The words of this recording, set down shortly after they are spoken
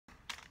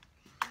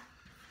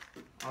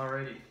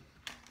Alrighty,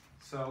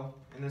 so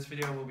in this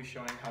video we'll be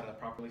showing how to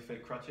properly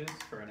fit crutches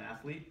for an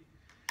athlete.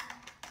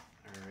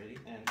 Alrighty,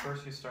 and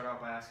first you start out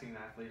by asking an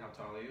athlete, how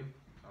tall are you?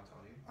 How tall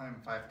are you? I'm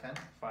 5'10".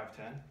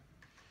 5'10".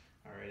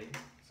 Alrighty,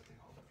 so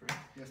hold up for me.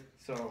 Yes.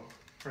 So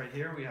right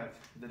here we have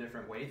the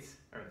different weights,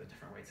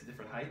 the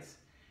different heights,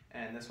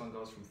 and this one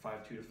goes from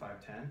 5'2" to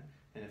 5'10",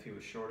 and if he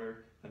was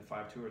shorter than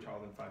 5'2" or taller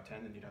than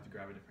 5'10", then you'd have to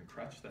grab a different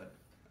crutch that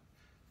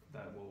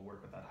will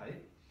work with that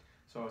height.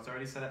 So it's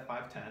already set at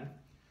 5'10",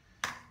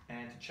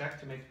 and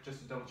just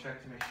to double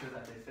check to make sure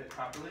that they fit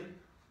properly,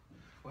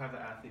 we'll have the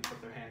athlete put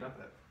their hand up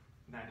at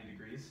 90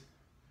 degrees,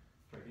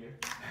 right here.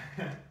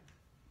 And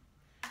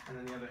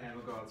then the other hand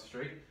will go out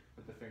straight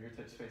with the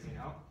fingertips facing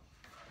out.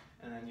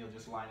 And then you'll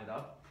just line it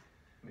up,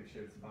 make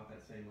sure it's about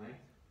that same length,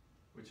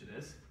 which it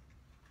is.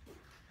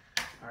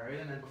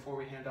 Alright, and then before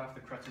we hand off the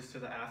crutches to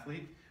the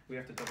athlete, we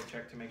have to double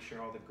check to make sure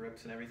all the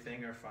grips and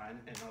everything are fine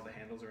and all the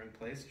handles are in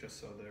place, just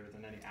so there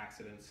isn't any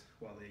accidents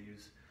while they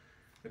use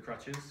the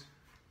crutches.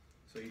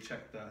 So you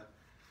check the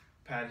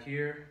pad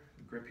here,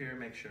 the grip here,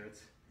 make sure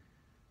it's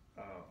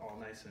all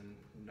nice and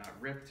not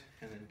ripped,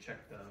 and then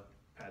check the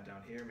pad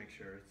down here, make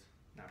sure it's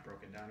not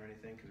broken down or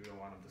anything, because we don't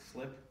want them to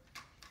slip.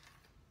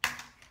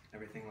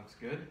 Everything looks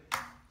good.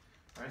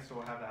 Alright, so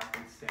we'll have the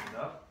athletes stand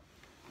up,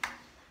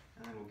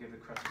 and then we'll give the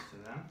crutches to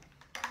them.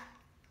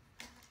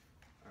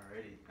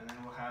 Alrighty, and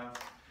then we'll have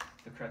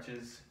the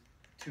crutches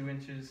 2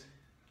 inches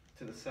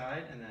to the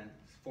side, and then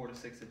 4 to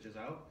 6 inches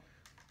out,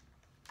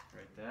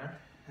 right there.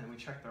 And we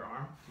check their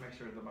arm to make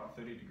sure it's about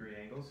 30-degree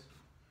angles,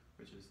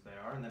 which is they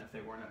are, and then if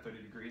they weren't at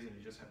 30 degrees, then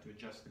you just have to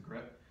adjust the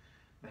grip,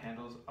 the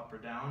handles up or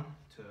down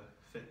to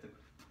fit the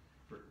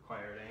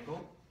required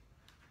angle.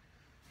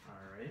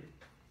 Alright,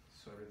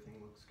 so everything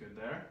looks good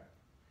there.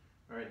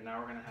 Alright, now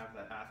we're going to have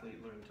the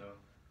athlete learn to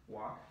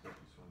walk. I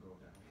just want to go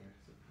down here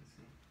so you can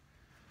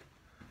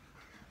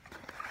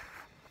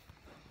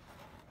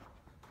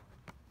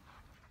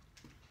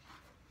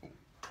see.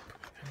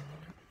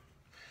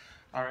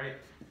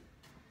 Alright,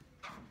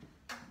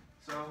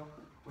 so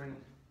when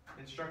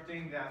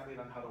instructing the athlete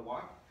on how to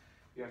walk,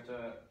 you have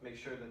to make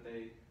sure that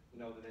they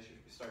know that they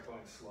should start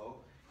going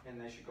slow, and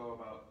they should go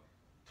about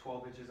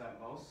 12 inches at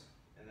most,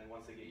 and then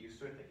once they get used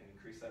to it, they can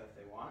increase that if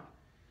they want.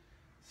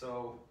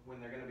 So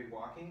when they're going to be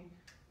walking,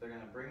 they're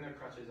going to bring their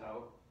crutches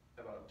out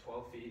about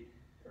 12 feet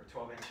or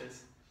 12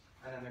 inches,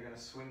 and then they're going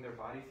to swing their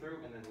body through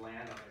and then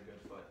land on their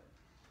good foot.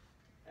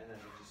 And then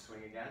they just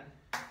swing again.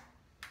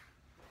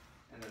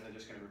 And then they're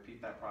just going to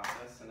repeat that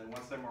process. And then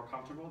once they're more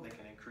comfortable, they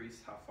can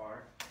increase how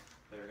far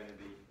they're going to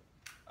be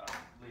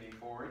leaning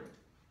forward.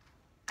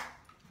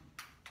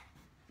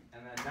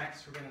 And then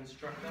next, we're going to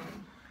instruct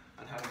them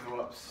on how to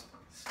go up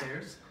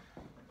stairs.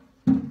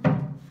 Alright,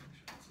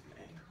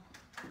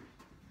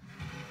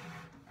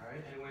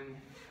 and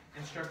when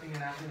instructing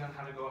an athlete on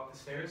how to go up the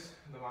stairs,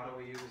 the motto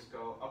we use is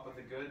go up with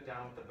the good,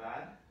 down with the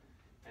bad.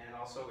 And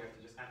also we have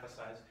to just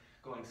emphasize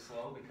going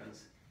slow,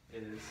 because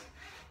it is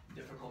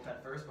difficult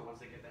at first, but once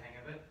they get the hang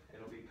of it,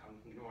 it'll become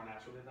more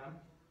natural to them.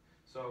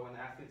 So when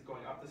the athlete's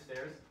going up the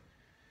stairs,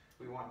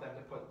 we want them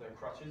to put their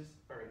crutches,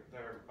 or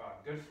their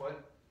good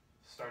foot,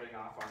 starting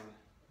off on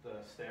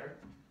the stair,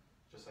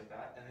 just like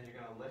that, and then you're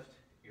going to lift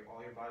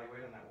all your body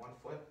weight on that one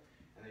foot,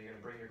 and then you're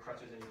going to bring your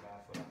crutches and your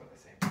bad foot up at the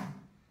same time.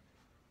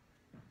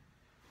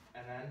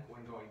 And then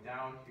when going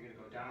down, you're going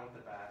to go down with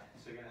the bad.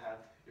 So you're going to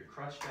have your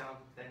crutch down,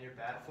 then your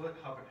bad foot,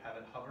 have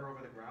it hover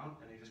over the ground,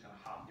 and you're just going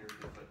to hop your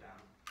good foot down.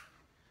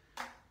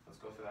 Let's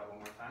go through that one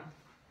more time.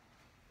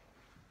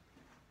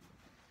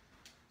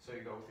 So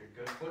you go with your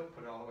good foot,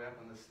 put it all the way up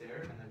on the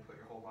stair, and then put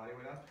your whole body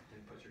weight up,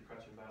 and put your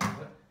crutch and bad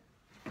foot.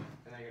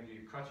 And then you're going to do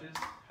your crutches,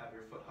 have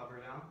your foot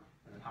hover down,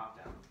 and then hop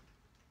down.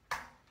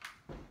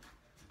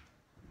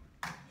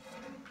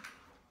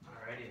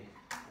 Alrighty,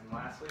 and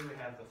lastly we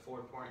have the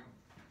 4-point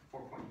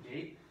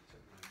gate. So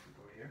I'm going to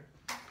go here,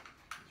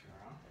 turn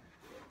around.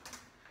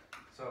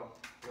 So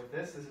with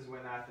this is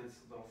when athletes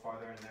a little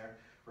farther in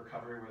their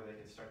recovery, where they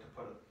can start to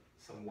put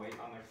some weight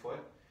on their foot,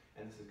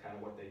 and this is kind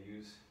of what they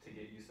use to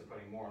get used to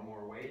putting more and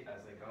more weight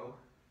as they go,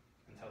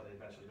 until they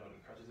eventually don't need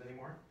crutches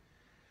anymore.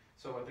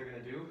 So what they're going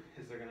to do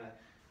is they're going to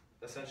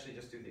essentially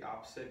just do the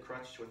opposite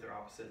crutch with their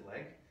opposite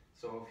leg.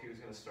 So if he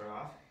was going to start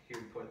off, he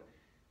would put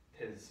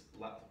his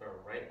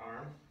right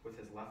arm with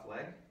his left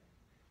leg,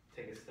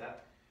 take a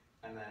step,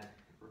 and then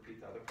repeat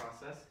the other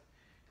process.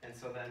 And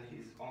so then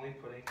he's only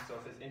putting,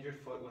 so if his injured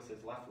foot was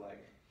his left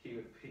leg, he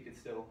could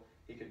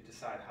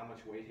decide how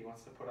much weight he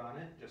wants to put on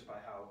it, just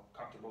by how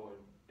comfortable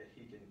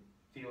he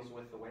feels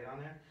with the weight on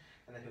there.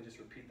 And then he'll just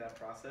repeat that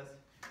process,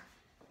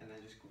 and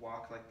then just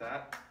walk like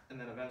that. And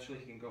then eventually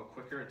he can go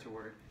quicker to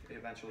where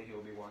eventually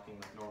he'll be walking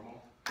like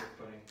normal, with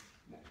putting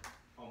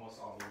almost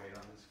all the weight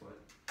on his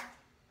foot.